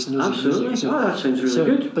say the least. Knows absolutely. His music, that sounds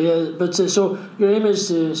really good. But so your aim is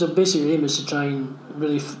to try and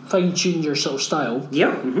really fine tune your sort of style.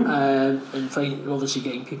 Yeah. Mm-hmm. And obviously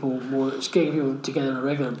getting people together on a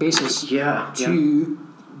regular basis. Yeah. To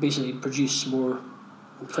basically produce more.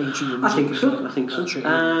 Fine-tune music. I think so.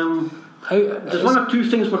 Right. There's one or two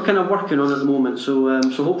things we're kind of working on at the moment, so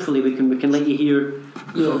hopefully we can let you hear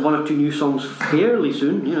sort of one or two new songs fairly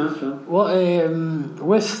soon. So.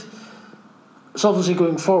 With so obviously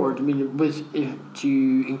going forward, I mean, to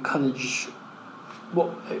encourage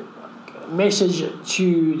what message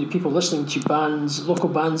to the people listening to local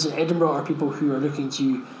bands in Edinburgh, or people who are looking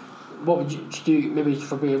to. What would you do maybe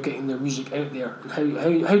for way of getting their music out there?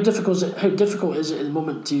 And how difficult is it? How difficult is it at the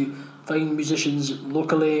moment to find musicians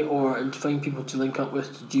locally, or and to find people to link up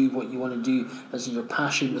with to do what you want to do as your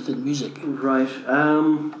passion within music? Right.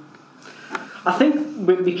 I think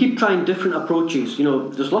we keep trying different approaches.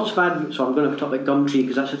 There's lots of adverts. So I'm going to talk about Gumtree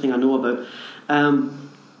because that's the thing I know about.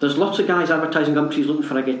 There's lots of guys advertising companies looking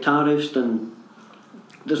for a guitarist, and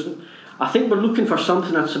I think we're looking for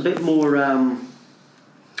something that's a bit more. I'm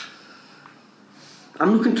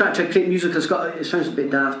looking to create music that's got, it sounds a bit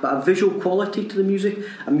daft, but a visual quality to the music,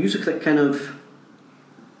 a music that kind of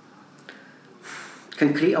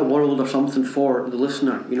can create a world or something for the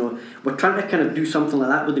listener. You know, we're trying to kind of do something like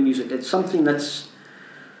that with the music. It's something that's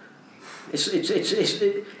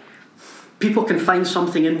people can find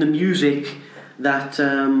something in the music that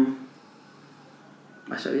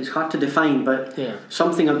it's hard to define, but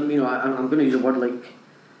something, you know, I'm going to use a word like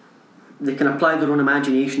they can apply their own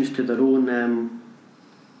imaginations to their own.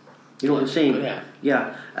 You know what I'm saying?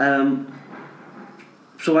 Yeah.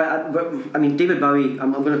 So I mean, David Bowie.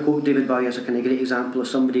 I'm going to quote David Bowie as a kind of great example of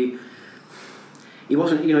somebody. He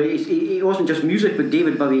wasn't, you know, it wasn't just music, but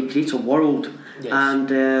David Bowie creates a world and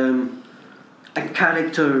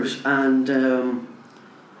characters, and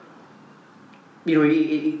you know,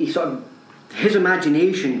 he sort of, his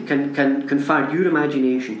imagination can fire your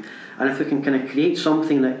imagination, and if we can kind of create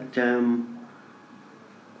something that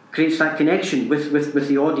creates that connection with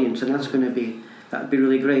the audience, and that'd be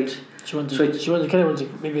really great. So you want to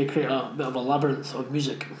maybe create a bit of a labyrinth of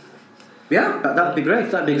music. Yeah, that'd be great.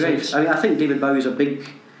 That'd be great. I mean, I think David Bowie's a big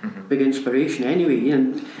inspiration anyway,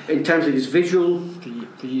 and in terms of his visual.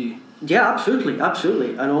 For you. Yeah, absolutely,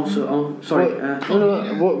 and also,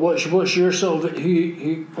 what's your sort of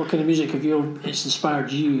what kind of music have it's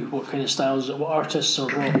inspired you? What kind of styles? What artists or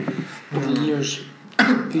what over the years?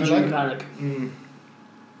 Eric?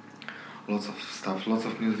 Lots of stuff, lots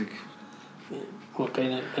of music. What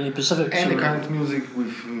kind of any specific? Any kind of music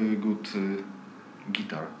with good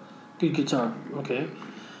guitar. Good guitar, okay.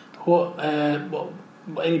 What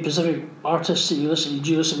any specific artists that you listen? Do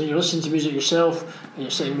you listen when you're listening to music yourself and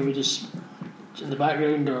you're sitting maybe just in the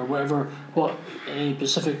background or whatever? What any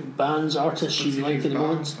specific bands, artists you like at the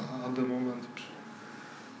moment? At the moment,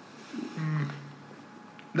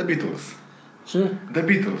 the Beatles. Sure. The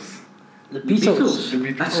Beatles. The Beatles.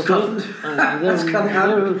 That's they're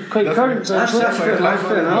quite current, actually. That's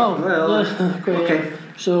fair enough. Okay.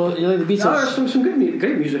 So you like the Beatles? There are some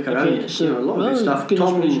great music around. Okay, so, you know, a lot of good stuff.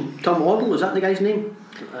 Tom Odell, is that the guy's name?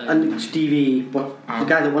 And Stevie, the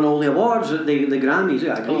guy that won all the awards at the Grammys.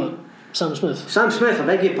 Yeah, Sam Smith. Sam Smith, I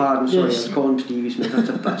beg your pardon. Sorry, Yes. I was calling him Stevie Smith.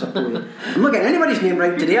 That's a poet. I'm not getting anybody's name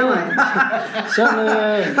right today, am I?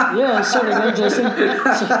 Certainly interesting.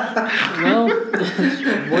 Well,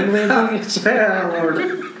 one way of doing it. Fair Lord.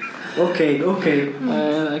 Okay.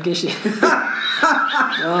 I guess you.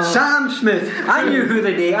 Sam Smith. I knew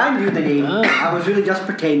the name. I was really just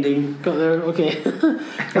pretending. Got there. Okay.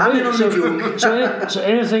 I'm in on the joke.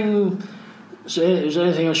 So is there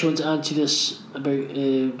anything else you want to add to this about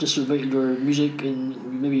just about your music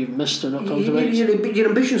and maybe you've missed or not talked about? Your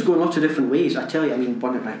ambitions go in lots of different ways. I tell you. I mean,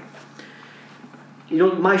 one of my. You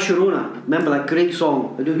know, My Sharona. Remember that great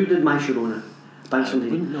song? Who did My Sharona? My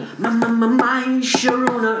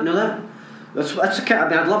Sharona. Know that? That's a kind. I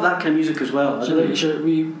mean, I'd love that kind of music as well. Do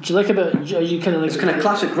you like a bit? Are you kind of like? It's kind of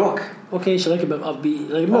classic rock. Okay, so like a bit upbeat,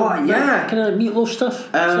 like kind of Meatloaf stuff.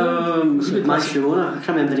 Who did My Sharona? I can't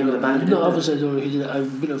remember the name of the band. No, obviously I don't know who did it. I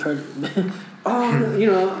wouldn't have heard it. You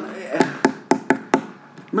know,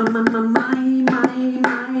 my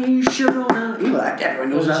Sharona. You know that, everyone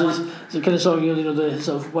knows that one. It's the kind of song you only know the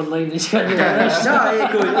sort of one line. It's got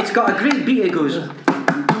it's got a great beat. It goes.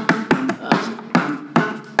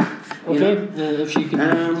 Okay, if you can.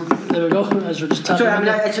 There we go. As we're just tapping.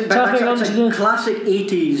 It's a classic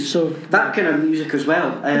 80s. So that kind of music as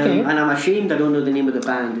well. Okay. And I'm ashamed I don't know the name of the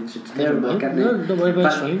band. It's terrible. No, don't worry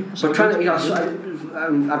about it. It's fine. We're trying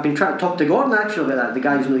to. I've been trying to talk to Gordon actually about that. The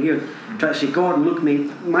guy's not here. Trying to say, Gordon, look,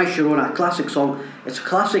 mate, My Sharona, a classic song. It's a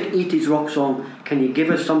classic 80s rock song. Can you give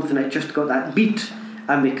us something that just got that beat,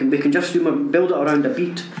 and we can just build it around a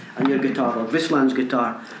beat and your guitar or Visland's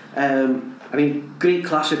guitar. I mean, great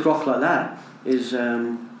classic rock like that is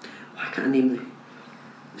why can't I name it?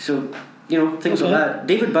 So you know, things like that.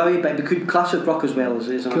 David Bowie, but it'd be good classic rock as well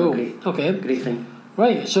is another great thing.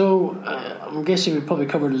 Right, so I'm guessing we've probably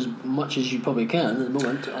covered as much as you probably can at the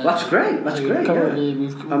moment. That's great. We've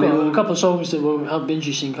got a couple of songs that will have been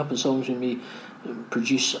interesting. A couple of songs when we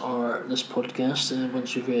produce this podcast.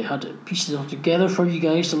 Once we've had pieces it all together for you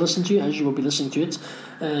guys to listen to, as you will be listening to it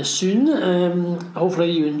soon.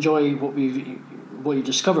 Hopefully, you enjoy what you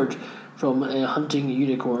discovered from Hunting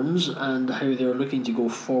Unicorns and how they're looking to go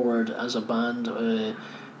forward as a band,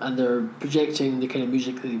 and they're projecting the kind of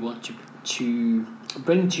music that they want to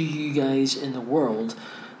bring to you guys in the world.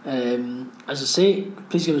 As I say,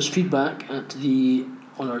 please give us feedback at the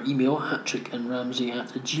on our email,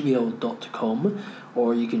 hattrickandramsey@gmail.com,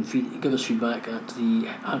 or you can give us feedback at the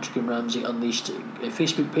Hattrick and Ramsey Unleashed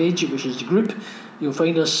Facebook page, which is the group. You'll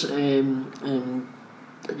find us, you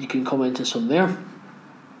can comment us on there.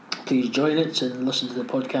 Please join it and listen to the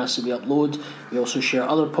podcasts that we upload. We also share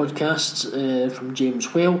other podcasts from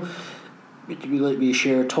James Whale. We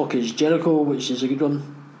share Talk Is Jericho, which is a good one.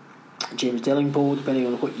 James Dellingpole, depending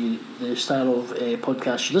on the style of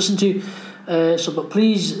podcast you listen to. But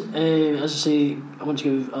please, as I say, I want to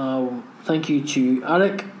give thank you to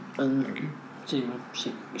Eric and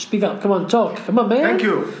speak up. Come on, talk. Come on, man. Thank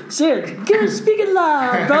you. Say it. Speak it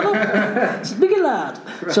loud, brother. Speak it loud.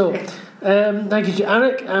 Right. So, thank you to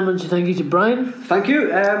Eric, and thank you to Brian. Thank you.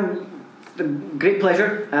 Great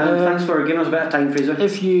pleasure. Thanks for giving us a bit of time, Fraser.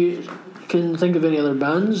 If you can think of any other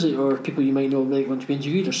bands or people you might know might want to be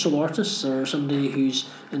interviewed, or solo artists, or somebody who's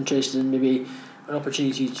interested in maybe an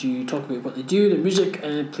opportunity to talk about what they do, their music,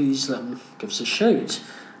 please let them give us a shout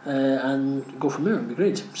and go from there. It'd be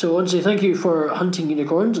great. So I want to say thank you for Hunting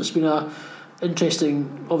Unicorns. It's been a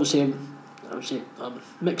interesting, obviously I would say a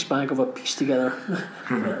mixed bag of a piece together.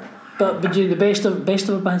 But doing the best of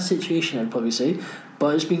a bad situation, I'd probably say.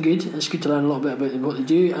 But it's been good. It's good to learn a little bit about them, what they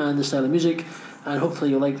do and the style of music, and hopefully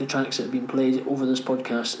you'll like the tracks that have been played over this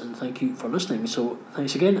podcast, and thank you for listening. So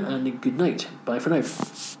thanks again and good night. Bye for now.